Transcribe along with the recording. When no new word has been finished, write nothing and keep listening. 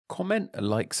Comment,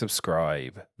 like,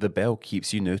 subscribe. The bell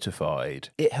keeps you notified.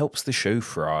 It helps the show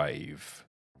thrive.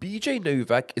 BJ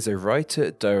Novak is a writer,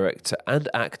 director, and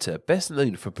actor best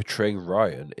known for portraying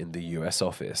Ryan in the US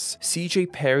Office.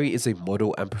 CJ Perry is a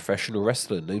model and professional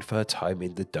wrestler known for her time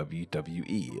in the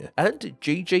WWE. And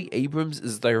JJ Abrams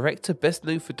is a director best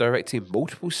known for directing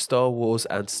multiple Star Wars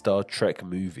and Star Trek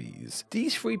movies.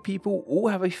 These three people all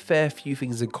have a fair few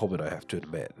things in common, I have to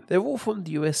admit. They're all from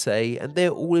the USA and they're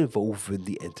all involved in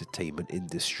the entertainment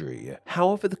industry.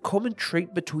 However, the common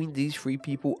trait between these three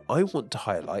people I want to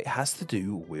highlight has to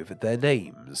do with their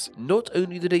names. Not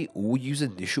only do they all use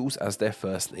initials as their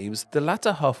first names, the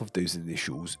latter half of those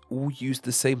initials all use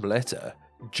the same letter,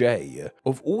 J.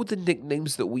 Of all the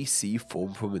nicknames that we see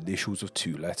formed from initials of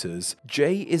two letters,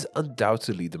 J is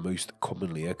undoubtedly the most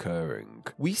commonly occurring.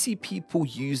 We see people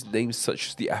use names such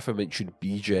as the aforementioned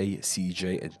BJ,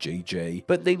 CJ, and JJ,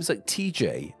 but names like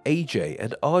TJ, AJ,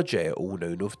 and RJ are all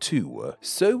known of too.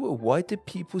 So why did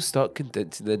people start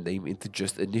condensing their name into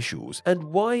just initials, and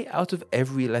why out of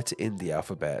every letter in the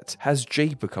alphabet has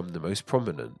J become the most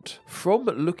prominent? From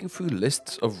looking through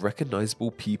lists of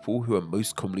recognizable people who are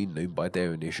most commonly known by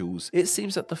their initials, it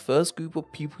seems that the first group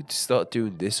of people to start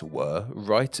doing this were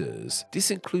writers. This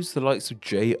includes the likes of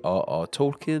J.R.R.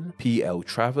 Tolkien, P.L.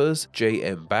 Travers,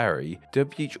 J.M. Barrie,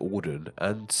 W.H. Auden,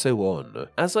 and so on.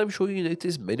 As I'm sure you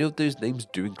notice, many of those names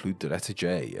do include the letter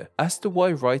J. As to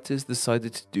why writers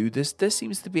decided to do this, there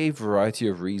seems to be a variety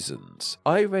of reasons.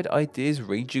 I read ideas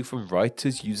ranging from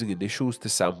writers using initials to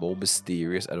sound more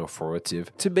mysterious and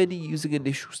authoritative, to many using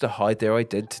initials to hide their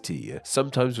identity,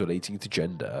 sometimes relating to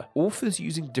gender. Authors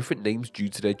using different names due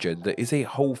to their gender is a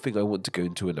whole thing I want to go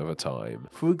into another time.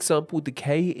 For example, the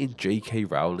K in J.K.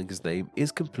 Rowling's name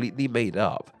is completely made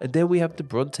up, and then we have the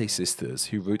Bronte sisters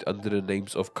who wrote under the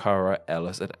names of Kara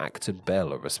Ellis and Acton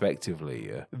Bell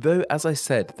respectively. Though as I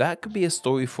said, that could be a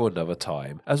story for another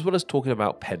time, as well as talking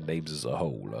about pen names as a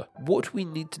whole. What we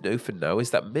need to know for now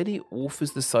is that many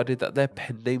authors decided that their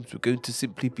pen names were going to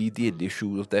simply be the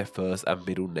initials of their first and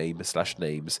middle name /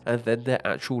 names, and then their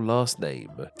actual last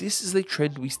name. This is a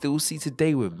trend we still see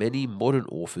today with many modern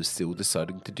authors still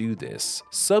deciding to do this.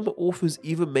 Some authors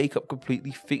even make up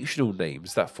completely fictional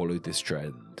names that follow this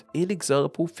trend. In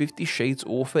example, 50 Shades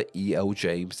author E.L.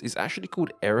 James is actually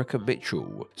called Erica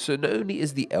Mitchell, so not only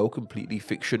is the L completely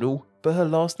fictional, but her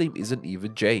last name isn't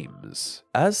even James.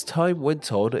 As time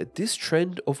went on, this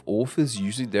trend of authors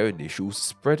using their initials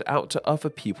spread out to other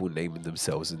people naming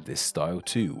themselves in this style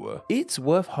too. It's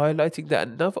worth highlighting that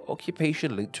another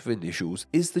occupation linked with initials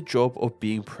is the job of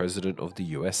being president of the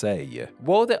USA.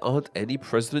 While there aren't any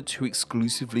presidents who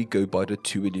exclusively go by the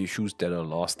two initials then a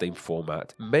last name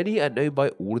format, many are known by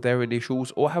all their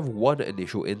initials or have one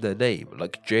initial in their name,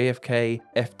 like JFK,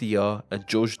 FDR, and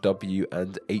George W.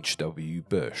 and H.W.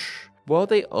 Bush. While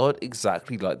they aren't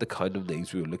exactly like the kind of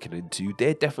names we were looking into,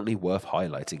 they're definitely worth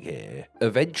highlighting here.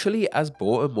 Eventually, as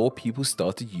more and more people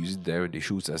started using their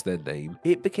initials as their name,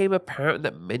 it became apparent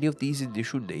that many of these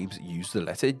initial names use the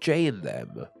letter J in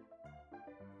them.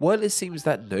 While it seems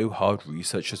that no hard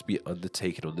research has been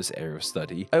undertaken on this area of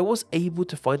study, I was able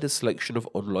to find a selection of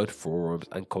online forums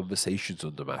and conversations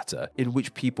on the matter in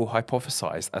which people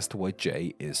hypothesized as to why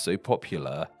J is so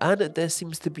popular, and there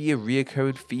seems to be a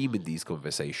reoccurring theme in these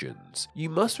conversations. You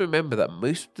must remember that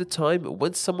most of the time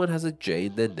when someone has a J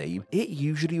in their name, it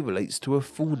usually relates to a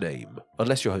full name,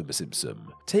 unless you're Homer Simpson.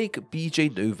 Take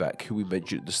BJ Novak, who we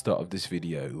mentioned at the start of this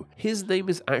video. His name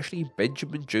is actually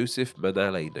Benjamin Joseph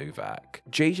Manale Novak.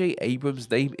 JJ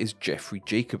Abrams' name is Jeffrey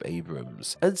Jacob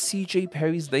Abrams, and CJ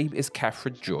Perry's name is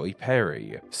Catherine Joy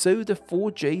Perry. So the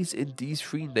 4 J's in these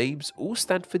 3 names all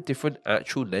stand for different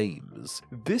actual names.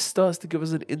 This starts to give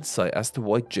us an insight as to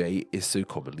why J is so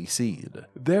commonly seen.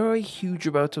 There are a huge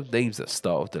amount of names that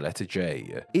start with the letter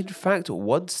J. In fact,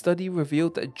 one study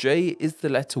revealed that J is the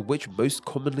letter which most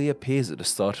commonly appears at the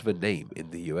start of a name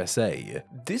in the USA.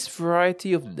 This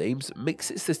variety of names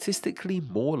makes it statistically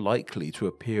more likely to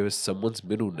appear as someone's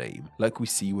middle name, like we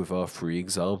see with our 3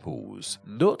 examples.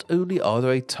 Not only are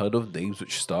there a ton of names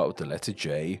which start with the letter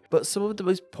J, but some of the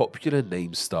most popular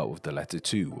names start with the letter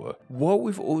too. While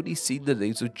we've already seen the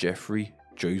names of Jeffrey,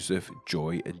 Joseph,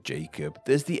 Joy, and Jacob,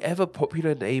 there's the ever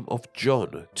popular name of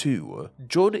John too.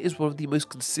 John is one of the most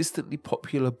consistently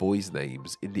popular boys'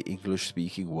 names in the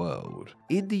English-speaking world.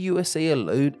 In the USA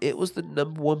alone, it was the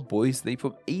 #1 boys' name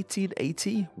from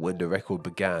 1880, when the record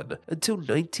began, until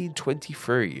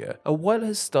 1923, and while it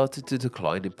has started to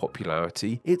decline in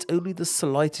popularity, it's only the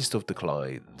slightest of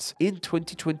declines. In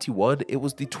 2021, it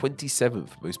was the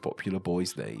 27th most popular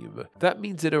boys' name. That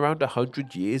means in around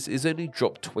 100 years, it's only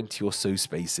dropped 20 or so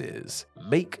spaces.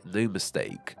 Make no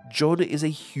mistake, John is a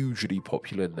hugely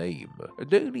popular name.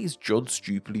 Not only is John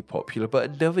stupidly popular, but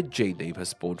another J name has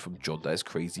spawned from John that is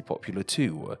crazy popular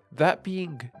too, that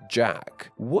being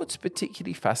Jack. What's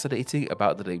particularly fascinating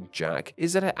about the name Jack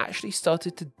is that it actually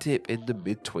started to dip in the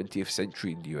mid 20th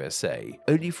century in the USA,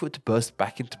 only for it to burst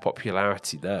back into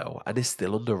popularity now and is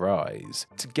still on the rise.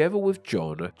 Together with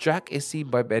John, Jack is seen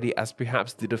by many as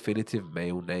perhaps the definitive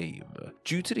male name.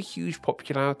 Due to the huge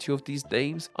popularity of these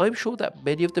names, I'm sure that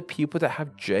many of the people that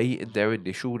have J in their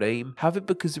initial name have it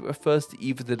because it refers to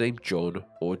either the name John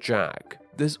or Jack.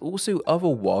 There's also other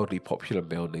wildly popular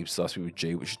male names starting with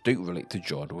J which don't relate to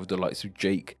John, with the likes of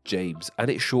Jake, James, and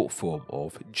its short form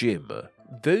of Jim.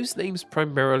 Those names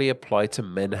primarily apply to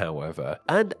men, however,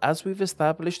 and as we've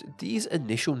established, these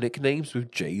initial nicknames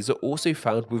with J's are also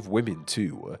found with women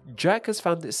too. Jack has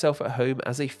found itself at home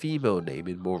as a female name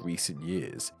in more recent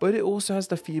years, but it also has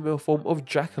the female form of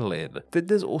Jacqueline. Then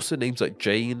there's also names like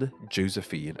Jane,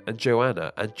 Josephine, and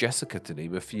Joanna, and Jessica to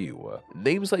name a few.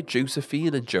 Names like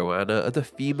Josephine and Joanna are the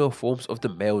female forms of the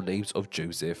male names of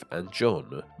Joseph and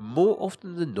John. More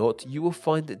often than not, you will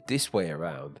find it this way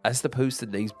around, as opposed to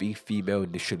names being female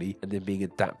initially and then being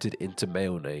adapted into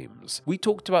male names. We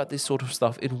talked about this sort of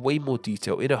stuff in way more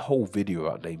detail in a whole video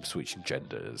about name switching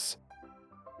genders.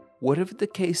 Whatever the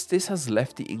case, this has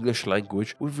left the English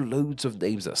language with loads of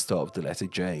names that start with the letter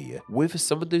J, with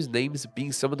some of those names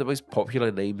being some of the most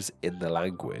popular names in the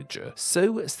language.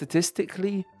 So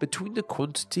statistically, between the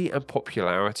quantity and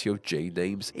popularity of J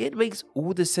names, it makes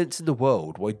all the sense in the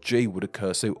world why J would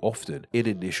occur so often in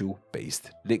initial-based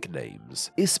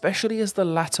nicknames, especially as the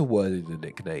latter word in the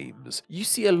nicknames. You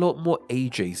see a lot more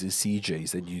AJs and CJs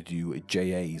than you do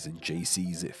JAs and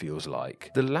JCs, it feels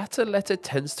like. The latter letter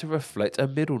tends to reflect a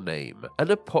middle name, and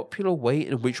a popular way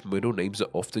in which middle names are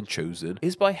often chosen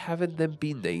is by having them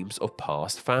be names of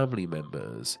past family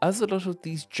members. As a lot of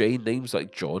these J names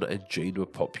like John and Jane were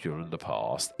popular in the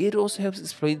past, it also helps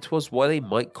explain to us why they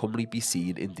might commonly be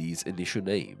seen in these initial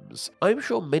names. I'm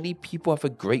sure many people have a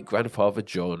great grandfather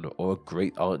John or a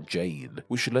great aunt Jane,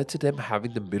 which led to them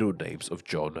having the middle names of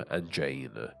John and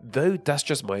Jane, though that's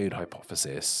just my own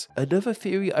hypothesis. Another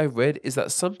theory I read is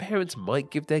that some parents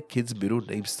might give their kids middle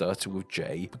names starting with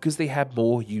J because they have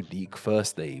more unique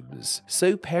first names.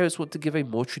 So parents want to give a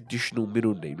more traditional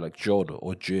middle name like John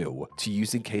or Jill to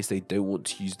use in case they don't want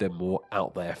to use their more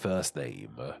out there first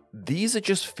name. These are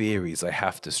just theories, I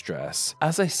have to stress.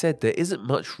 As I said, there isn't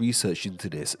much research into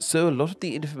this, so a lot of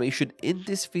the information in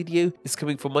this video is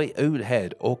coming from my own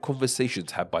head or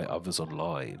conversations had by others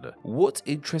online. What's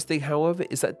interesting, however,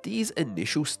 is that these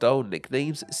initial style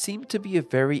nicknames seem to be a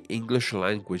very English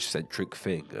language centric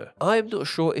thing. I'm not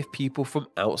sure if people from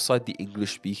outside the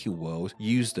English speaking world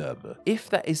use them. If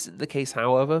that isn't the case,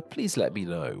 however, please let me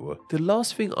know. The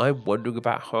last thing I'm wondering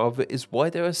about, however, is why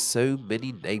there are so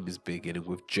many names beginning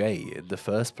with J in the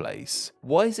first place.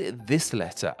 Why is it this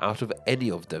letter out of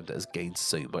any of them that has gained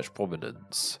so much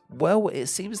prominence? Well, it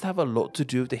seems to have a lot to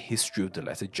do with the history of the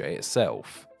letter J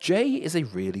itself. J is a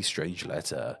really strange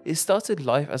letter. It started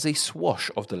life as a swash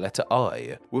of the letter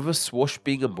I, with a swash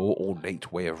being a more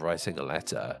ornate way of writing a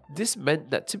letter. This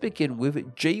meant that to begin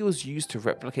with, J was used to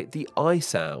replicate the I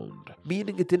sound,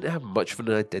 meaning it didn't have much of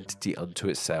an identity unto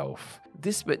itself.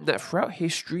 This meant that throughout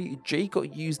history, J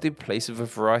got used in place of a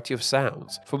variety of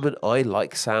sounds, from an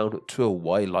I-like sound to a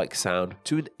Y-like sound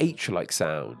to an H-like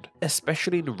sound,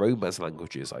 especially in Romance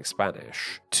languages like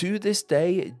Spanish. To this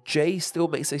day, J still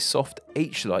makes a soft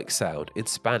H-like sound in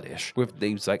Spanish with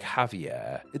names like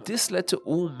Javier. This led to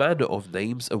all manner of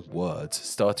names and words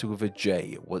starting with a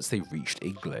J once they reached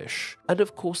English. And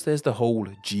of course there's the whole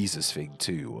Jesus thing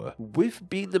too. With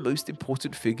being the most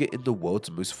important figure in the world's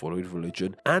most followed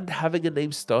religion and having a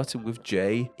name starting with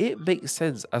J, it makes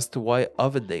sense as to why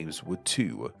other names would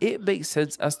too. It makes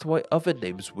sense as to why other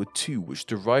names would too which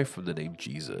derive from the name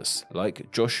Jesus,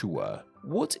 like Joshua.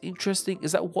 What's interesting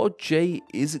is that while J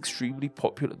is extremely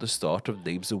popular at the start of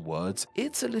names and words,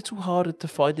 it's a little harder to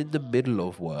find in the middle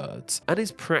of words, and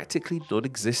is practically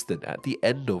non-existent at the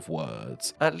end of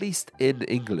words, at least in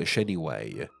English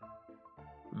anyway.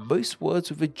 Most words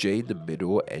with a J in the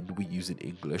middle or end we use in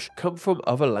English come from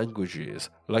other languages,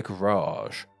 like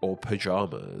Raj or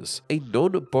pajamas. A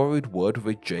non-borrowed word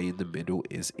with a J in the middle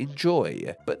is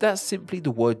enjoy, but that's simply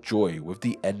the word joy with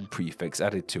the end prefix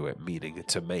added to it, meaning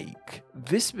to make.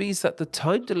 This means that the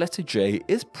time the letter J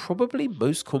is probably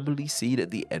most commonly seen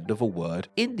at the end of a word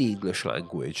in the English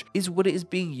language is when it is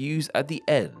being used at the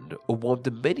end of one of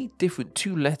the many different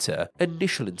two-letter,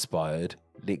 initial-inspired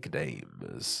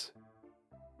nicknames.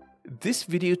 This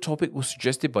video topic was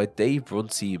suggested by Dave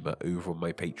Bronsema over on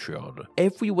my Patreon.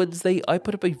 Every Wednesday, I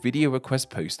put up a video request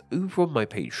post over on my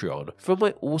Patreon for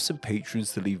my awesome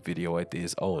patrons to leave video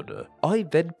ideas on. I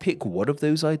then pick one of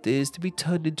those ideas to be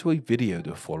turned into a video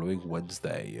the following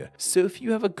Wednesday. So if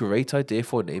you have a great idea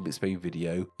for a Name Explain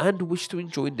video and wish to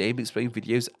enjoy Name Explain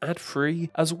videos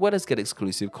ad-free as well as get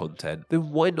exclusive content,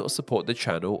 then why not support the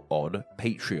channel on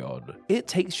Patreon? It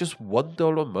takes just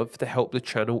 $1 a month to help the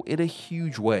channel in a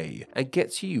huge way and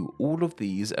gets you all of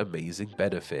these amazing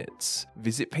benefits.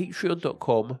 Visit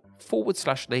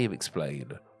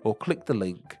patreon.com/nameexplain or click the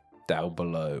link down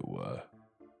below.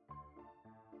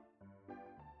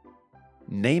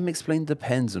 Name Explain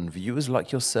depends on viewers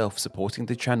like yourself supporting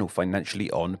the channel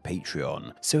financially on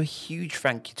Patreon, so a huge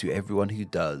thank you to everyone who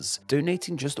does.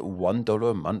 Donating just $1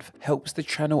 a month helps the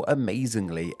channel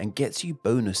amazingly and gets you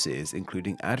bonuses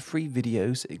including ad-free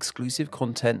videos, exclusive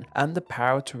content, and the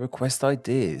power to request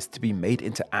ideas to be made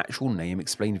into actual Name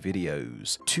Explain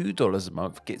videos. $2 a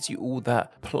month gets you all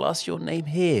that, plus your name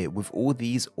here with all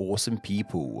these awesome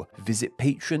people. Visit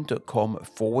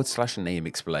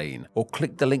patreon.com/nameexplain or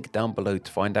click the link down below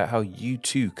to find out how you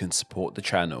too can support the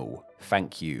channel.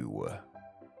 Thank you.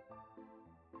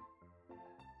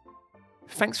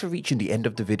 Thanks for reaching the end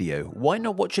of the video. Why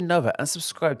not watch another and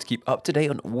subscribe to keep up to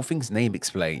date on all things Name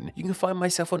Explain. You can find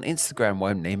myself on Instagram where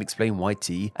I'm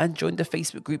NameExplainYT and join the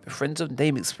Facebook group Friends of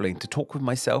Name Explain to talk with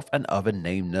myself and other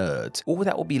name nerds. All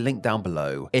that will be linked down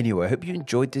below. Anyway, I hope you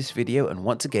enjoyed this video and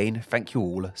once again, thank you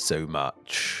all so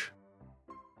much.